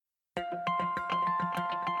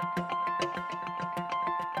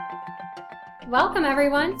Welcome,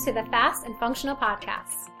 everyone, to the Fast and Functional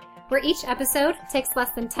Podcast, where each episode takes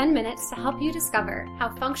less than 10 minutes to help you discover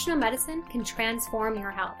how functional medicine can transform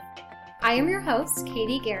your health. I am your host,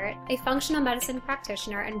 Katie Garrett, a functional medicine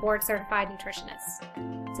practitioner and board-certified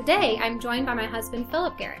nutritionist. Today, I'm joined by my husband,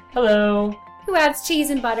 Philip Garrett. Hello. Who adds cheese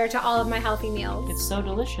and butter to all of my healthy meals. It's so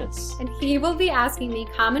delicious. And he will be asking me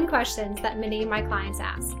common questions that many of my clients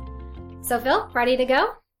ask. So, Phil, ready to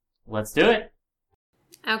go? Let's do it.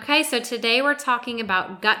 Okay, so today we're talking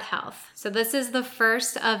about gut health. So this is the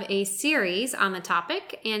first of a series on the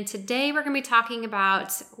topic, and today we're going to be talking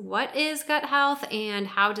about what is gut health and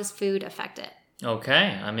how does food affect it.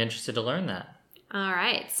 Okay, I'm interested to learn that. All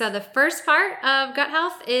right, so the first part of gut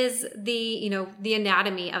health is the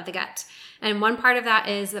anatomy of the gut. And one part of that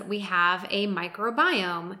is that we have a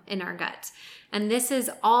microbiome in our gut. And this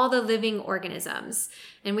is all the living organisms.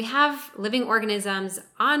 And we have living organisms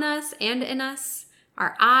on us and in us.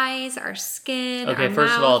 Our eyes, our skin, Okay, our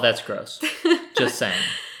first mouth. of all, that's gross. Just saying.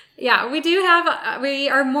 Yeah, we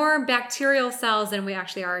are more bacterial cells than we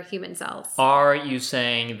actually are human cells. Are you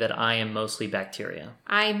saying that I am mostly bacteria?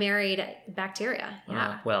 I married bacteria,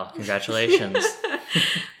 yeah. Well, congratulations.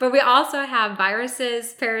 But we also have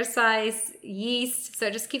viruses, parasites, yeast, so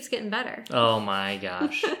it just keeps getting better. Oh my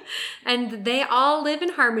gosh. And they all live in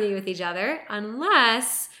harmony with each other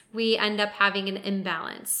unless we end up having an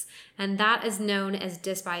imbalance. And that is known as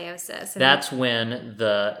dysbiosis. And That's when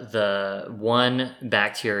the one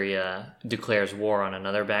bacteria declares war on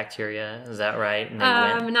another bacteria. Is that right? And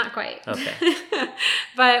they win? Not quite. Okay.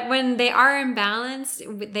 But when they are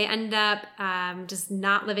imbalanced, they end up just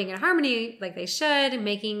not living in harmony like they should,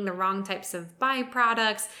 making the wrong types of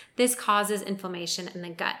byproducts. This causes inflammation in the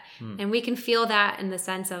gut. And we can feel that in the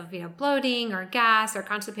sense of bloating or gas or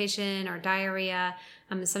constipation or diarrhea.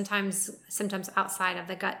 Sometimes symptoms outside of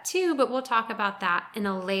the gut too, but we'll talk about that in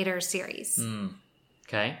a later series.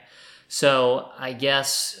 Okay. So I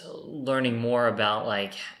guess learning more about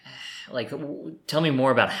tell me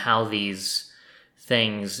more about how these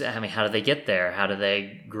things, how do they get there? How do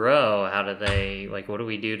they grow? How do they, what do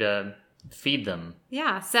we do to feed them?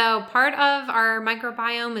 Yeah. So part of our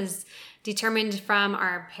microbiome is determined from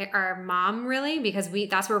our mom, really, because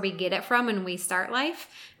that's where we get it from when we start life,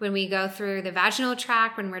 when we go through the vaginal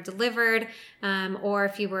tract, when we're delivered, or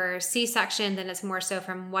if you were C-section, then it's more so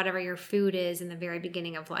from whatever your food is in the very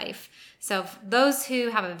beginning of life. So those who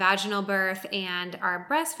have a vaginal birth and are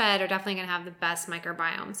breastfed are definitely going to have the best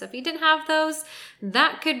microbiome. So if you didn't have those,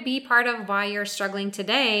 that could be part of why you're struggling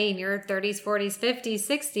today in your 30s, 40s, 50s,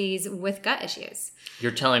 60s with gut issues.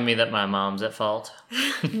 You're telling me that my mom's at fault?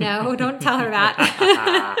 No, don't tell her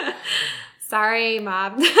that. Sorry,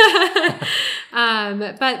 Mom.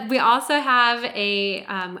 But we also have a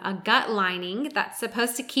gut lining that's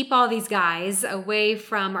supposed to keep all these guys away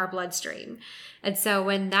from our bloodstream. And so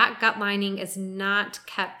when that gut lining is not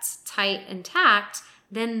kept tight, intact,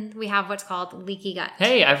 then we have what's called leaky gut.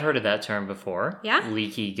 Hey, I've heard of that term before. Yeah?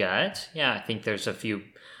 Leaky gut. Yeah, I think there's a few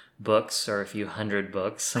books or a few hundred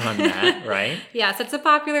books on that, right? Yes, it's a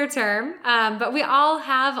popular term, but we all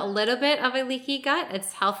have a little bit of a leaky gut.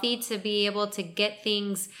 It's healthy to be able to get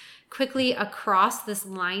things quickly across this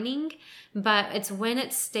lining, but it's when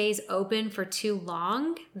it stays open for too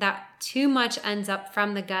long that too much ends up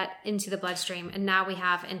from the gut into the bloodstream, and now we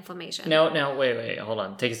have inflammation. No, wait, hold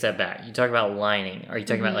on. Take a step back. You talk about lining. Are you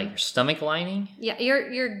talking about your stomach lining? Yeah,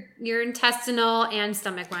 your intestinal and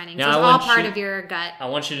stomach lining. Now, so it's all part of your gut. I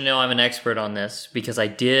want you to know I'm an expert on this because I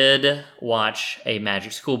did watch a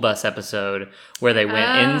Magic School Bus episode where they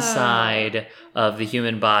went inside of the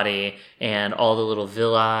human body and all the little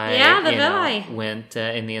villi, villi went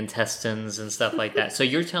in the intestines and stuff like that. So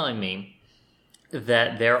you're telling me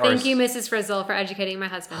that there are... Thank you, Mrs. Frizzle, for educating my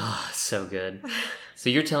husband. Oh, so good. So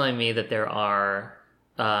you're telling me that there are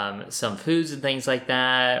some foods and things like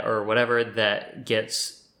that or whatever that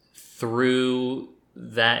gets through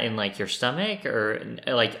that in your stomach, or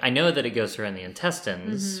I know that it goes through in the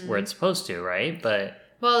intestines where it's supposed to, right? But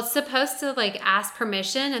well, it's supposed to ask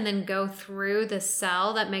permission and then go through the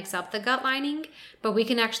cell that makes up the gut lining, but we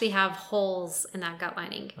can actually have holes in that gut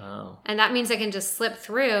lining. Oh. And that means it can just slip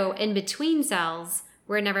through in between cells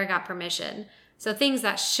where it never got permission. So things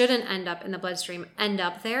that shouldn't end up in the bloodstream end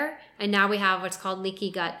up there, and now we have what's called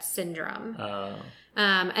leaky gut syndrome. Oh.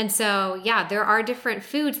 And so, there are different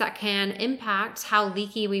foods that can impact how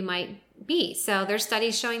leaky we might be. So there's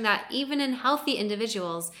studies showing that even in healthy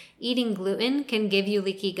individuals, eating gluten can give you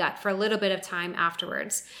leaky gut for a little bit of time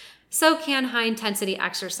afterwards. So can high intensity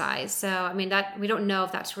exercise. So, I mean, that we don't know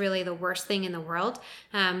if that's really the worst thing in the world.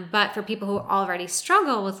 But for people who already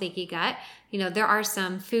struggle with leaky gut, there are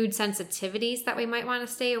some food sensitivities that we might want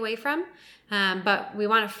to stay away from. But we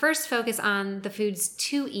want to first focus on the foods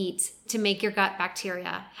to eat to make your gut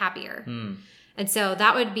bacteria happier. And so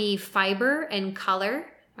that would be fiber and color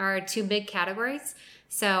are two big categories.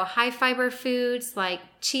 So high fiber foods like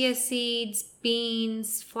chia seeds,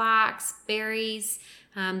 beans, flax, berries,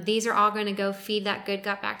 these are all going to go feed that good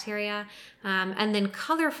gut bacteria. And then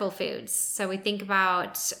colorful foods. So we think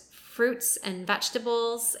about fruits and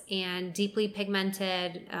vegetables and deeply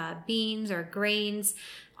pigmented beans or grains.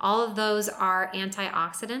 All of those are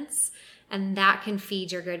antioxidants, and that can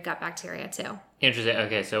feed your good gut bacteria too. Interesting.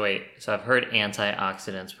 Okay, so wait. So I've heard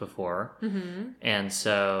antioxidants before, and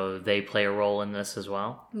so they play a role in this as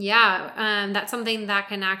well? Yeah, that's something that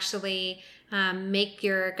can actually make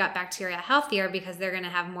your gut bacteria healthier because they're going to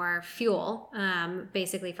have more fuel,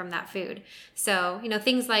 basically, from that food. So,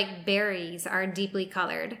 things like berries are deeply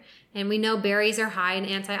colored, and we know berries are high in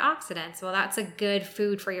antioxidants. Well, that's a good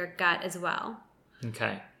food for your gut as well.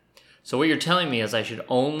 Okay. So what you're telling me is I should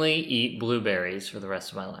only eat blueberries for the rest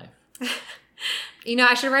of my life.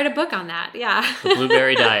 I should write a book on that. Yeah. The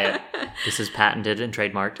blueberry diet. This is patented and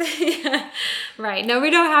trademarked. Yeah. Right. No, we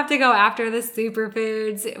don't have to go after the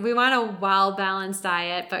superfoods. We want a well-balanced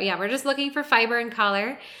diet. But yeah, we're just looking for fiber and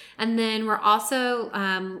color. And then we're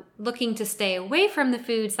also looking to stay away from the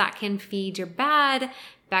foods that can feed your bad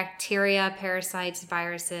bacteria, parasites,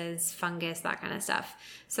 viruses, fungus, that kind of stuff.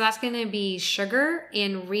 So that's going to be sugar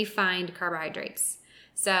and refined carbohydrates.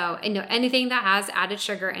 So, anything that has added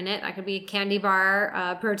sugar in it, that could be a candy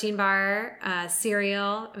bar, protein bar,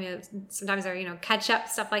 cereal. Sometimes they're, ketchup,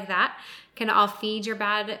 stuff like that, can all feed your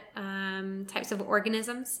bad types of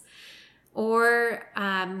organisms. Or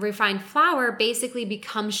refined flour basically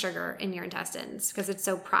becomes sugar in your intestines because it's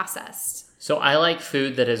so processed. So I like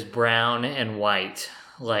food that is brown and white,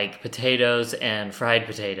 like potatoes and fried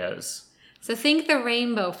potatoes. So think the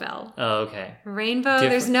rainbow, Phil. Oh, okay. Rainbow,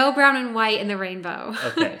 there's no brown and white in the rainbow.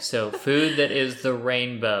 Okay, so food that is the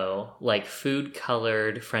rainbow, like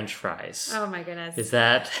food-colored French fries. Oh my goodness. Is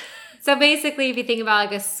that... So basically, if you think about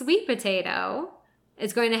like a sweet potato,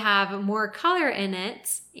 it's going to have more color in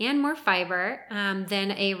it and more fiber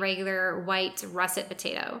than a regular white russet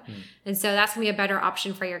potato. And so that's going to be a better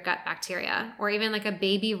option for your gut bacteria. Or even like a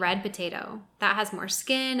baby red potato. That has more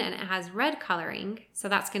skin and it has red coloring. So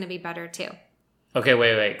that's going to be better too. Okay,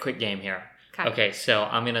 wait. Quick game here. Okay, so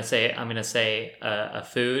I'm gonna say a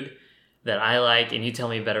food that I like, and you tell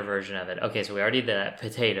me a better version of it. Okay, so we already did that.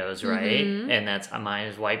 Potatoes, right? And that's mine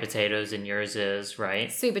is white potatoes, and yours is,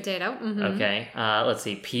 right? Sweet potato. Okay, let's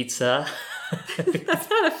see. Pizza. That's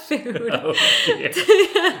not a food. Oh,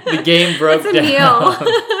 the game broke down. It's a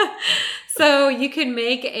meal. So you can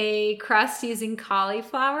make a crust using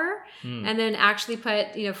cauliflower and then actually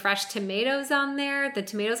put, fresh tomatoes on there. The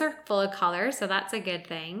tomatoes are full of color, so that's a good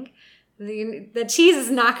thing. The cheese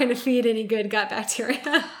is not going to feed any good gut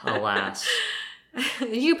bacteria. Alas.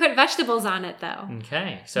 You put vegetables on it, though.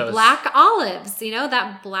 Okay. So black olives,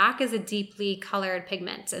 that black is a deeply colored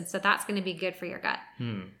pigment. And so that's going to be good for your gut.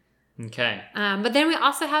 Okay. But then we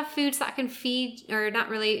also have foods that can feed, or not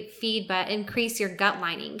really feed, but increase your gut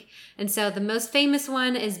lining. And so the most famous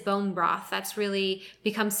one is bone broth. That's really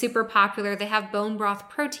become super popular. They have bone broth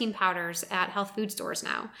protein powders at health food stores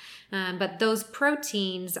now. But those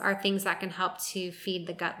proteins are things that can help to feed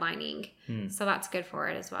the gut lining. So that's good for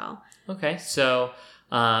it as well. Okay. So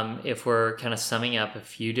if we're kind of summing up a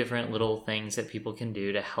few different little things that people can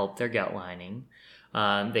do to help their gut lining,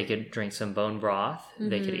 they could drink some bone broth.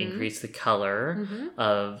 They could increase the color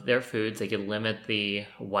of their foods. They could limit the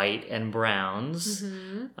white and browns.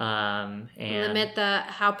 And limit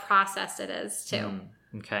how processed it is too.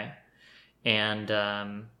 Okay. And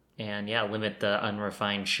limit the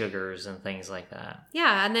unrefined sugars and things like that.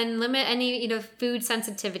 Yeah, and then limit any, food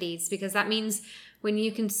sensitivities, because that means when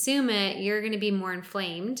you consume it, you're going to be more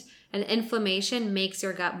inflamed, and inflammation makes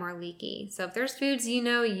your gut more leaky. So if there's foods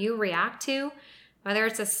you react to, whether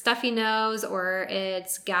it's a stuffy nose or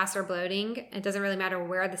it's gas or bloating, it doesn't really matter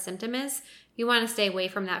where the symptom is. You want to stay away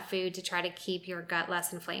from that food to try to keep your gut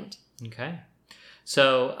less inflamed. Okay.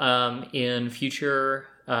 So in future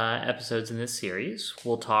episodes in this series,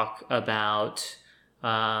 we'll talk about,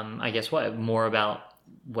 more about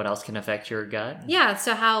what else can affect your gut? Yeah,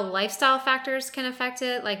 so how lifestyle factors can affect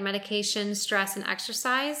it, like medication, stress, and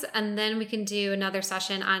exercise. And then we can do another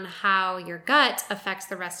session on how your gut affects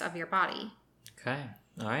the rest of your body. Okay.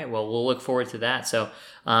 All right. Well, we'll look forward to that. So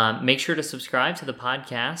make sure to subscribe to the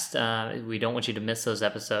podcast. We don't want you to miss those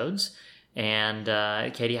episodes. And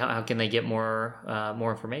Katie, how can they get more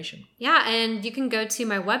information? Yeah, and you can go to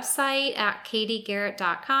my website at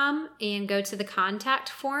katiegarrett.com and go to the contact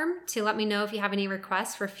form to let me know if you have any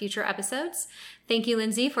requests for future episodes. Thank you,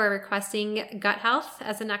 Lindsay, for requesting gut health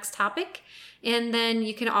as the next topic. And then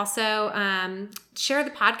you can also share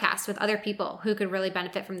the podcast with other people who could really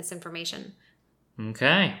benefit from this information.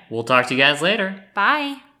 Okay. We'll talk to you guys later.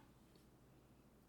 Bye.